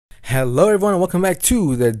Hello, everyone, and welcome back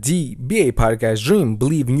to the DBA podcast. Dream,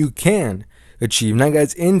 believe, and you can achieve. Now,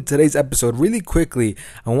 guys, in today's episode, really quickly,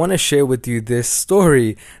 I want to share with you this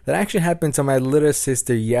story that actually happened to my little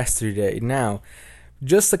sister yesterday. Now,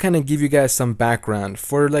 just to kind of give you guys some background,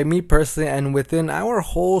 for like me personally and within our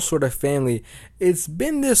whole sort of family, it's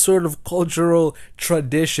been this sort of cultural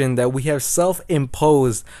tradition that we have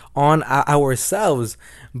self-imposed on ourselves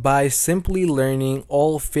by simply learning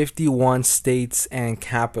all 51 states and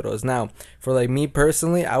capitals. Now, for like me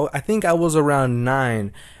personally, I think I was around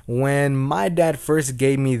 9 when my dad first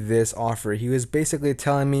gave me this offer. He was basically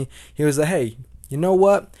telling me, he was like, hey, you know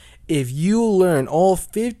what? If you learn all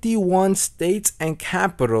 51 states and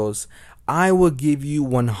capitals, I will give you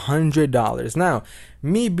 $100. Now,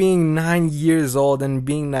 me being 9 years old and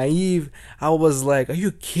being naive, I was like, are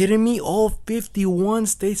you kidding me? All 51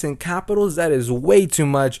 states and capitals? That is way too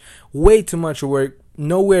much work,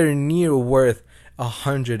 nowhere near worth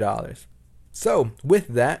 $100. So, with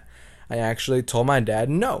that, I actually told my dad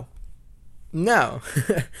no. Now,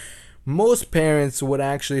 most parents would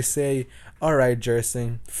actually say, all right,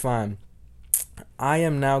 Jerson, fine. I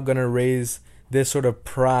am now going to raise this sort of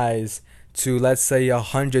prize to, let's say,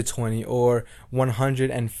 $120 or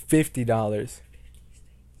 $150.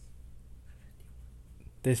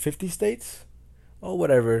 There's 50 states? Oh,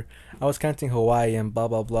 whatever. I was counting Hawaii and blah,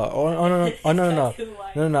 blah, blah.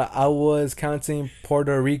 No. I was counting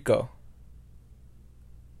Puerto Rico.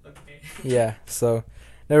 Okay. Yeah, so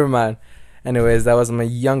never mind. Anyways, that was my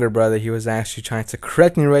younger brother. He was actually trying to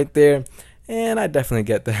correct me right there. And I definitely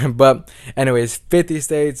get that. But anyways, 50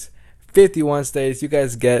 states, 51 states. You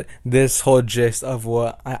guys get this whole gist of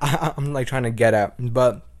what I'm like trying to get at.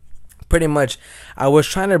 But pretty much, I was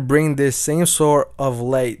trying to bring this same sort of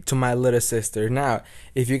light to my little sister. Now,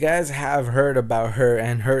 if you guys have heard about her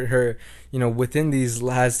and heard her, within these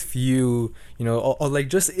last few, or like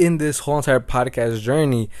just in this whole entire podcast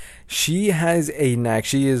journey, she has a knack.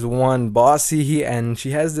 She is one bossy and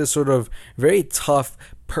she has this sort of very tough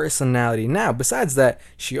personality. Now, besides that,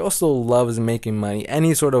 she also loves making money.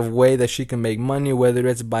 Any sort of way that she can make money, whether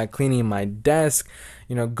it's by cleaning my desk,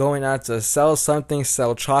 going out to sell something,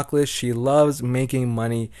 sell chocolate. She loves making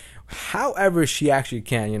money however she actually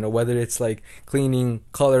can, whether it's like cleaning,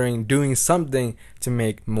 coloring, doing something to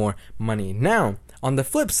make more money. Now, on the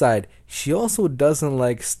flip side, she also doesn't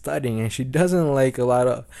like studying, and she doesn't like a lot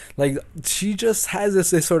of, she just has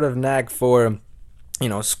this sort of knack for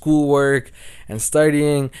schoolwork and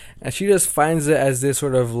studying, and she just finds it as this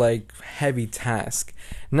sort of like heavy task.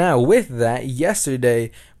 Now, with that, yesterday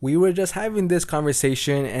we were just having this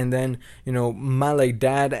conversation, and then my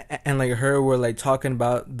dad and her were like talking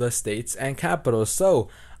about the states and capitals. So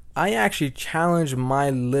I actually challenged my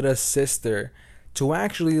little sister to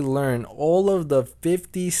actually learn all of the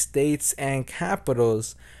 50 states and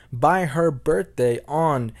capitals by her birthday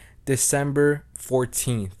on December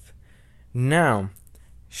 14th. Now,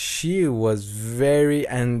 she was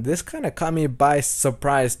and this kind of caught me by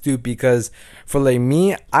surprise too, because for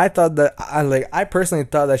me, I thought that I personally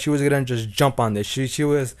thought that she was gonna just jump on this.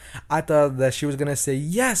 I thought that she was gonna say,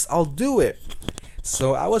 yes, I'll do it.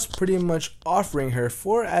 So I was pretty much offering her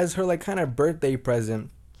as her kind of birthday present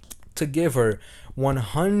to give her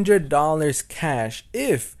 $100 cash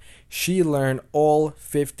if she learned all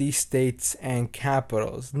 50 states and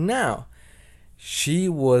capitals. Now, she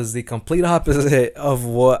was the complete opposite of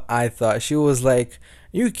what I thought. She was like,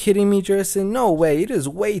 are you kidding me, Jerson? No way. It is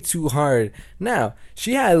way too hard. Now,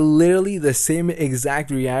 she had literally the same exact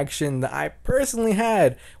reaction that I personally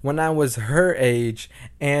had when I was her age,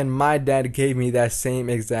 and my dad gave me that same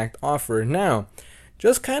exact offer. Now,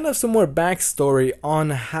 just kind of some more backstory on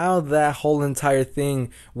how that whole entire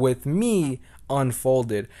thing with me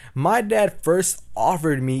unfolded. My dad first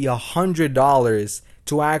offered me $100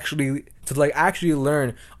 to actually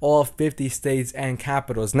learn all 50 states and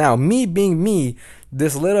capitals. Now, me being me,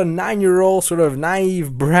 this little 9-year-old sort of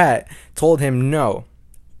naive brat told him no.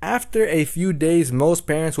 After a few days, most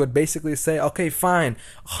parents would basically say, okay, fine,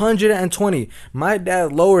 120. My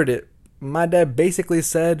dad lowered it. My dad basically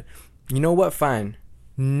said, you know what, fine,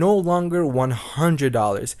 no longer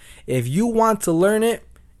 $100. If you want to learn it,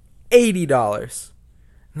 $80.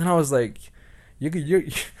 And then I was like,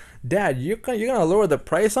 Dad, you're gonna lower the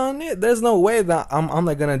price on it? There's no way that I'm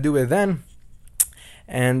not gonna do it then.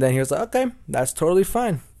 And then he was like, okay, that's totally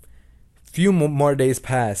fine. Few more days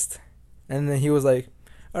passed, and then he was like,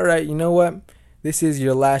 all right, you know what? This is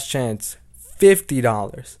your last chance,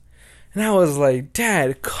 $50. And I was like,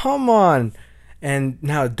 Dad, come on. And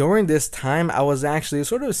now during this time, I was actually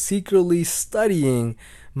sort of secretly studying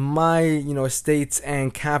my, states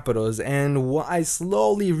and capitals. And what I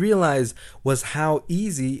slowly realized was how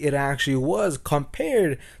easy it actually was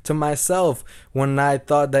compared to myself when I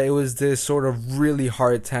thought that it was this sort of really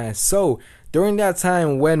hard task. So during that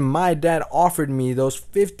time when my dad offered me those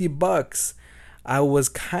 $50, I was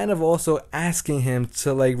kind of also asking him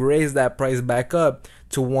to like raise that price back up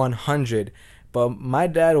to 100, but my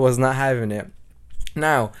dad was not having it.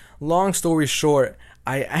 Now, long story short,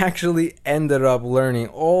 I actually ended up learning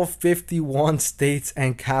all 51 states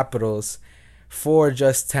and capitals for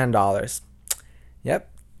just $10.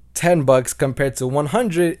 Yep, $10 compared to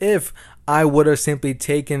 100 if I would have simply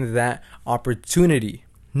taken that opportunity.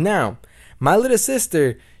 Now, my little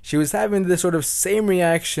sister, she was having this sort of same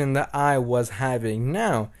reaction that I was having.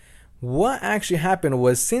 Now, what actually happened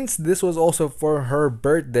was, since this was also for her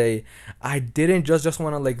birthday, I didn't just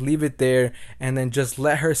want to like leave it there and then just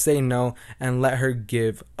let her say no and let her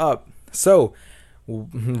give up. So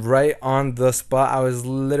right on the spot, I was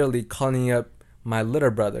literally calling up my little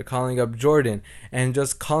brother, calling up Jordan, and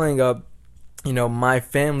just calling up my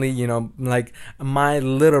family, like my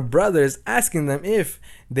little brothers, asking them if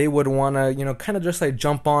they would want to kind of just like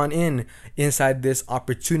jump on inside this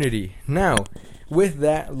opportunity. Now, with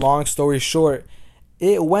that, long story short,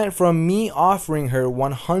 it went from me offering her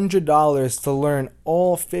 $100 to learn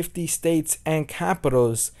all 50 states and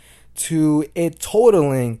capitals to it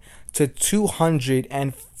totaling to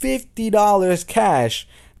 $250 cash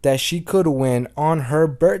that she could win on her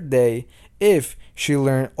birthday if she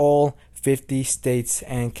learned all 50 states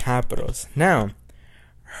and capitals. Now,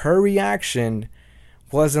 her reaction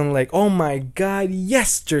wasn't like, oh my god,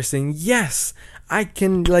 yes, Jerson, yes, I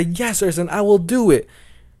can, like, yes, Jerson, I will do it.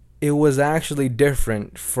 It was actually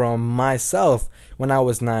different from myself when I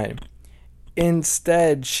was 9.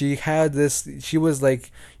 Instead, she was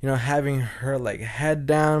like, having her like head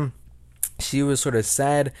down. She was sort of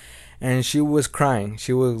sad and she was crying.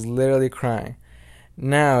 She was literally crying.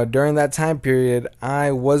 Now, during that time period,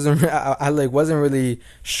 I wasn't really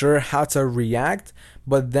sure how to react,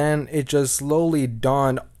 but then it just slowly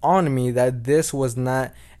dawned on me that this was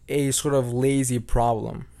not a sort of lazy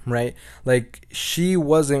problem, right? Like, she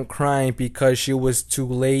wasn't crying because she was too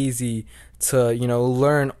lazy to,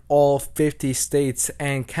 learn all 50 states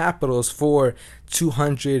and capitals for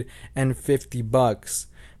 $250,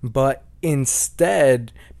 but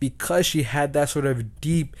instead, because she had that sort of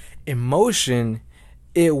deep emotion,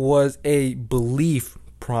 it was a belief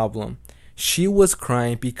problem. She was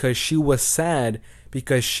crying because she was sad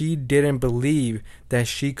because she didn't believe that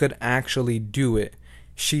she could actually do it.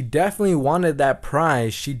 She definitely wanted that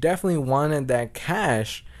prize. She definitely wanted that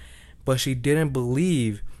cash, but she didn't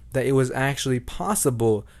believe that it was actually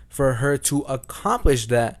possible for her to accomplish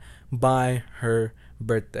that by her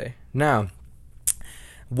birthday. Now,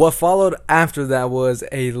 what followed after that was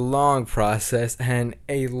a long process and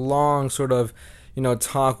a long sort of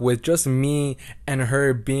talk with just me and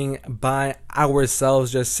her being by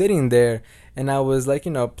ourselves, just sitting there. And I was like,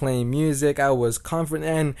 playing music. I was confident,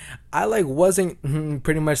 and I like wasn't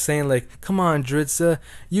pretty much saying like, come on, Dritsa,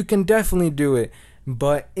 you can definitely do it.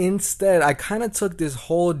 But instead, I kind of took this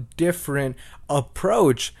whole different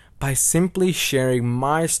approach by simply sharing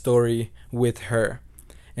my story with her.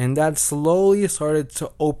 And that slowly started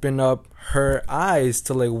to open up her eyes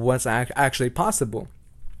to like what's actually possible.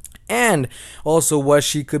 And also what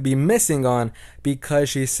she could be missing on, because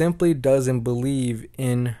she simply doesn't believe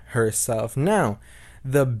in herself. Now,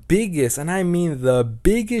 the biggest, and I mean the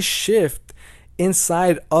biggest shift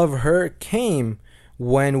inside of her came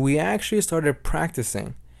when we actually started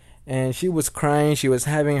practicing. And she was crying, she was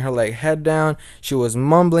having her like head down, she was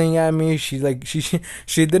mumbling at me, she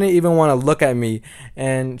didn't even want to look at me,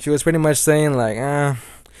 and she was pretty much saying like,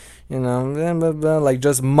 blah, blah, blah, like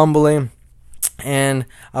just mumbling. And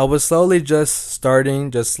I was slowly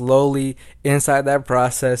slowly inside that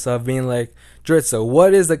process of being like, Dritsa,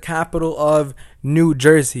 what is the capital of New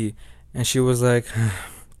Jersey? And she was like,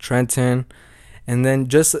 Trenton. And then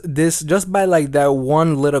just by like that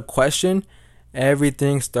one little question,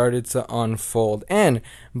 everything started to unfold. And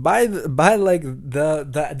by the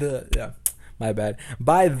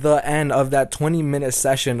end of that 20-minute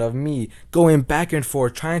session of me going back and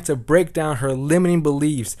forth, trying to break down her limiting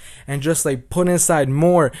beliefs and just like put inside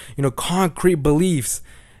more, concrete beliefs,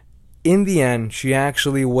 in the end, she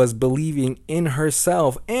actually was believing in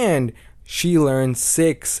herself, and she learned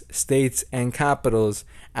 6 states and capitals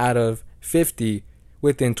out of 50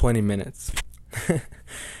 within 20 minutes.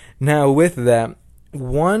 Now, with that,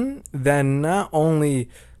 one that not only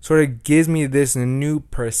sort of gives me this new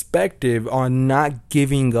perspective on not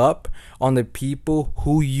giving up on the people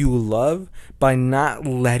who you love, by not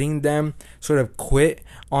letting them sort of quit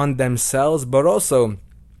on themselves, but also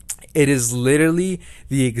it is literally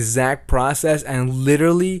the exact process and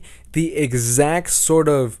literally the exact sort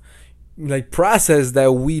of like process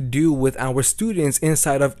that we do with our students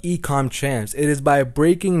inside of Ecom Champs. It is by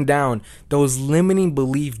breaking down those limiting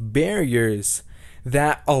belief barriers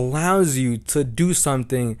that allows you to do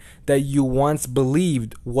something that you once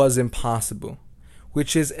believed was impossible,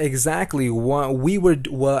 which is exactly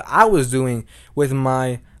what I was doing with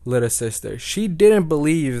my little sister. She didn't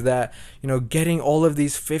believe that, getting all of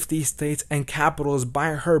these 50 states and capitals by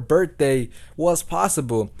her birthday was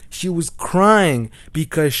possible. She was crying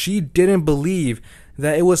because she didn't believe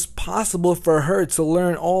that it was possible for her to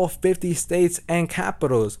learn all 50 states and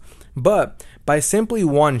capitals. But by simply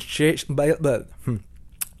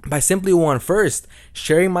first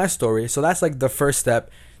sharing my story, so that's like the first step,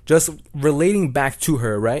 just relating back to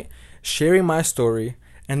her, right? Sharing my story.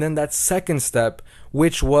 And then that second step,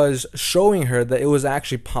 which was showing her that it was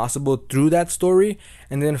actually possible through that story.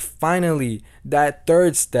 And then finally, that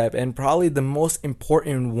third step, and probably the most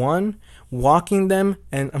important one, walking them.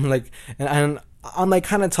 And I'm like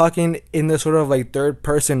kind of talking in this sort of like third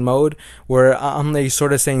person mode, where I'm like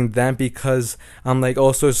sort of saying them because I'm like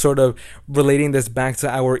also sort of relating this back to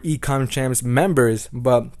our Ecom Champs members,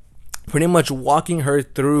 but pretty much walking her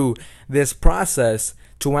through this process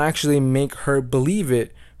to actually make her believe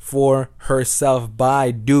it for herself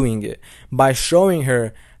by doing it, by showing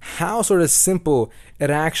her how sort of simple it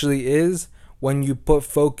actually is when you put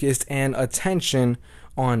focus and attention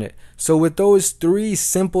on it. So with those 3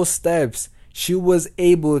 simple steps, she was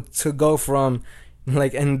able to go from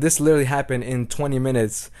and this literally happened in 20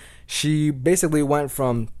 minutes. She basically went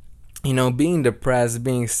from being depressed,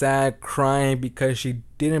 being sad, crying because she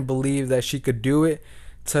didn't believe that she could do it,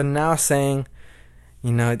 to now saying,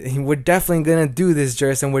 we're definitely gonna do this,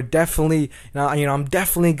 Jers, and we're definitely, I'm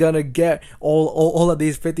definitely gonna get all of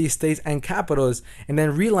these 50 states and capitals, and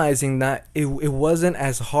then realizing that it wasn't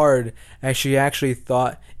as hard as she actually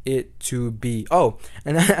thought it to be. Oh,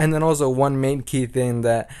 and then also one main key thing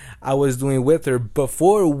that I was doing with her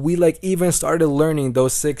before we even started learning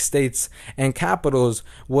those 6 states and capitals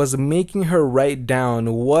was making her write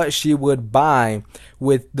down what she would buy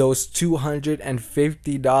with those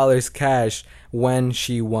 $250 cash when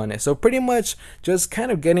she won it. So pretty much just kind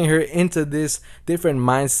of getting her into this different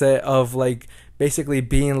mindset of basically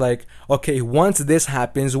being okay, once this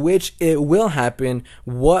happens, which it will happen,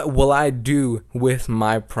 what will I do with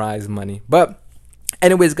my prize money? But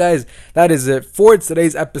anyways, guys, that is it for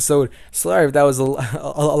today's episode. Sorry if that was a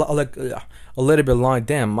little bit long.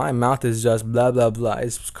 Damn, my mouth is just blah blah blah.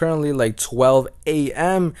 It's currently 12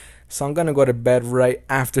 a.m. So I'm gonna go to bed right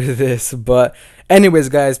after this. But anyways,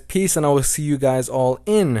 guys, peace, and I will see you guys all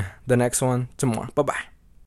in the next one tomorrow. Bye bye.